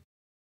mean?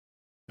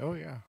 Oh,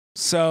 yeah.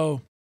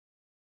 So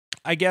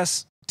I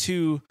guess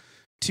to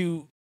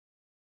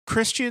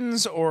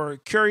Christians or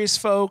curious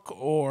folk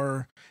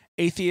or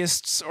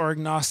atheists or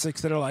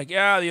agnostics that are like,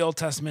 yeah, the Old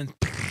Testament,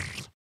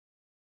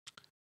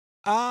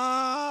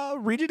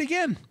 read it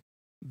again.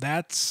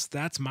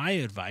 That's my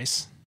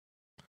advice.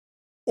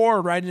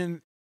 Or write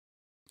in,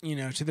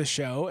 to the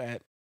show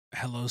at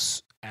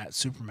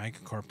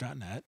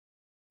hello@supermegacorp.net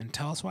and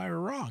tell us why we're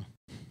wrong.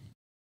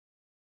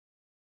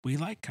 We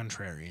like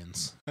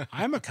contrarians.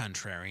 I'm a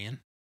contrarian,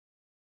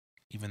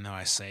 even though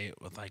I say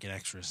it with like an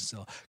extra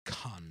still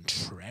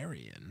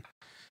contrarian.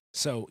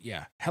 So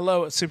yeah,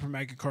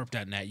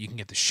 hello@supermegacorp.net. You can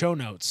get the show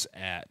notes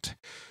at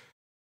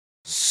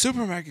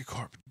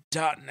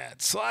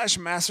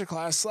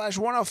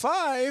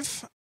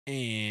supermegacorp.net/masterclass/105.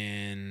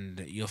 And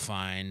you'll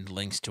find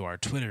links to our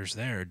Twitters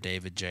there,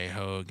 David J.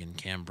 Hogue and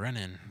Cam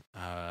Brennan.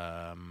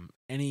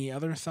 Any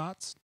other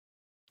thoughts?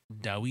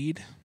 Dawid?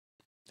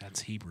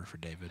 That's Hebrew for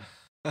David.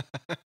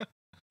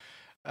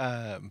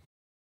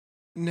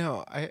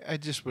 No, I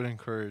just would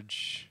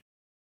encourage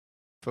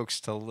folks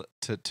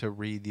to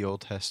read the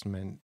Old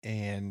Testament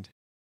and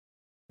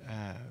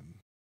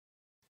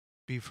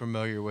be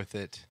familiar with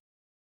it,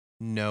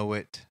 know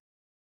it,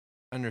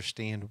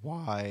 understand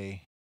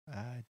why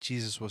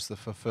Jesus was the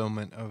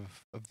fulfillment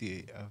of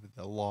the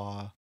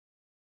law,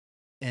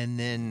 and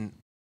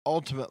then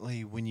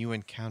ultimately, when you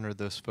encounter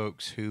those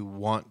folks who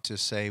want to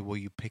say, "Well,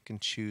 you pick and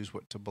choose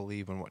what to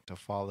believe and what to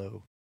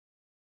follow,"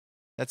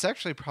 that's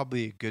actually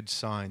probably a good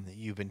sign that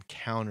you've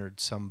encountered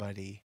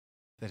somebody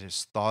that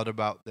has thought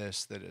about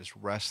this, that is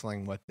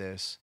wrestling with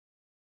this,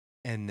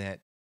 and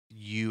that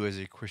you as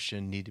a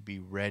Christian need to be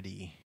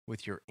ready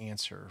with your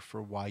answer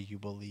for why you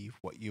believe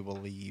what you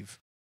believe,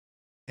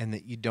 and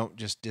that you don't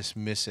just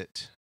dismiss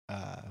it,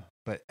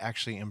 but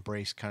actually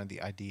embrace kind of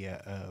the idea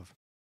of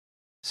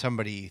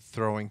somebody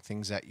throwing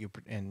things at you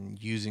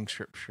and using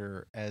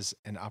Scripture as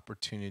an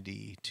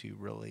opportunity to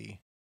really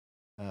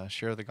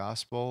share the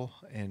gospel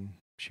and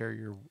share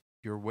your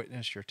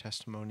witness, your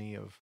testimony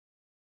of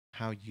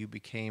how you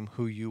became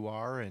who you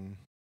are and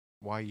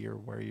why you're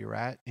where you're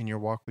at in your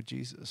walk with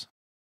Jesus.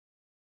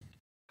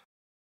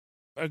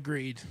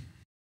 Agreed.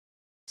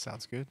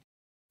 Sounds good.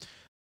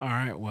 All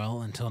right.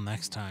 Well, until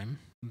next time,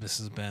 this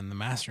has been the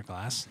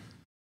Masterclass.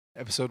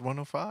 Episode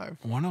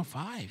 105.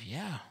 105,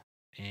 yeah.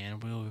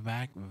 And we'll be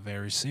back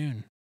very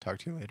soon. Talk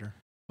to you later.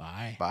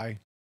 Bye. Bye.